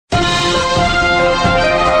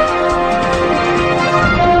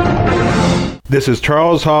This is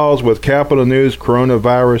Charles Halls with Capital News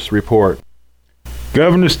Coronavirus Report.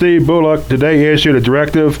 Governor Steve Bullock today issued a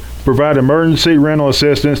directive to provide emergency rental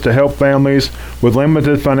assistance to help families with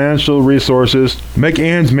limited financial resources make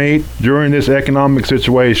ends meet during this economic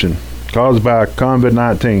situation caused by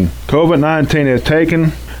COVID-19. COVID-19 has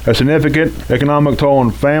taken a significant economic toll on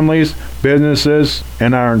families, businesses,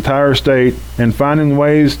 and our entire state, and finding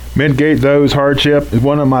ways to mitigate those hardships is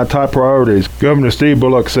one of my top priorities, Governor Steve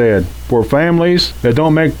Bullock said. For families that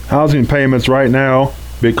don't make housing payments right now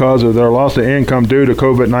because of their loss of income due to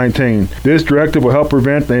COVID-19, this directive will help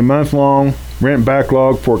prevent a month-long rent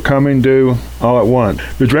backlog for coming due all at once.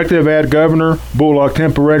 The directive had Governor Bullock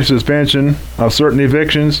temporary suspension of certain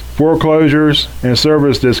evictions, foreclosures, and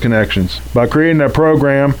service disconnections by creating a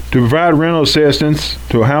program to provide rental assistance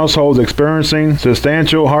to households experiencing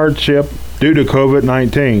substantial hardship due to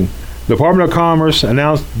COVID-19. The Department of Commerce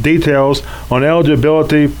announced details on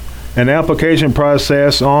eligibility and application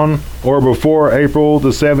process on or before April the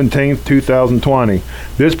 17th, 2020.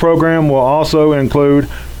 This program will also include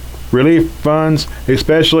relief funds,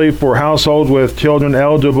 especially for households with children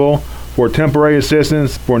eligible for temporary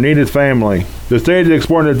assistance for needed family. The state is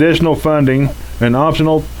exploring additional funding and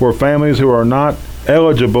optional for families who are not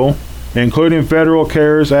eligible, including Federal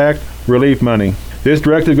CARES Act relief money. This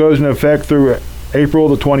directive goes into effect through April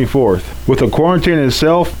the 24th. With the quarantine and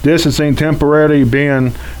self-distancing temporarily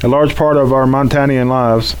being a large part of our Montanian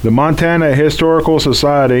lives, the Montana Historical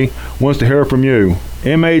Society wants to hear from you.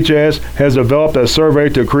 MHS has developed a survey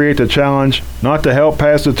to create the challenge, not to help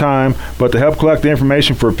pass the time, but to help collect the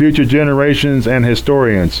information for future generations and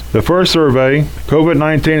historians. The first survey,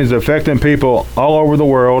 COVID-19 is affecting people all over the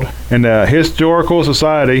world, and the Historical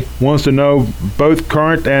Society wants to know both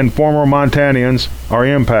current and former Montanians are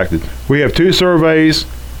impacted. We have two surveys,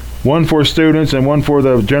 one for students and one for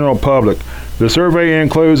the general public. The survey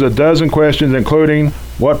includes a dozen questions, including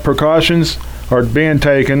what precautions are being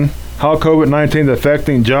taken, how COVID-19 is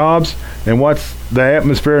affecting jobs, and what's the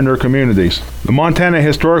atmosphere in their communities. The Montana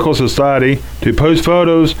Historical Society to post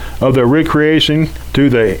photos of the recreation to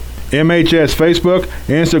the MHS Facebook,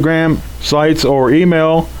 Instagram sites, or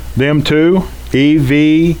email them to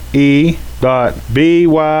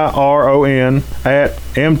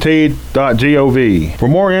eve.byron@mt.gov. For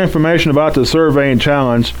more information about the survey and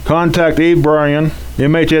challenge, contact Eve Bryan,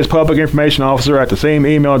 MHS Public Information Officer, at the same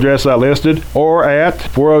email address I listed, or at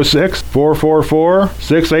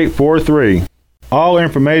 406-444-6843. All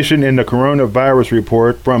information in the coronavirus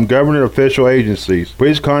report from government official agencies.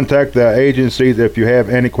 Please contact the agencies if you have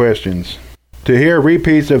any questions. To hear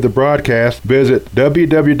repeats of the broadcast, visit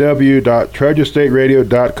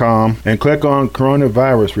www.treasurestateradio.com and click on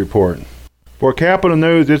Coronavirus Report. For Capital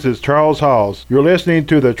News, this is Charles Halls. You're listening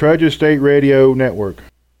to the Treasure State Radio Network.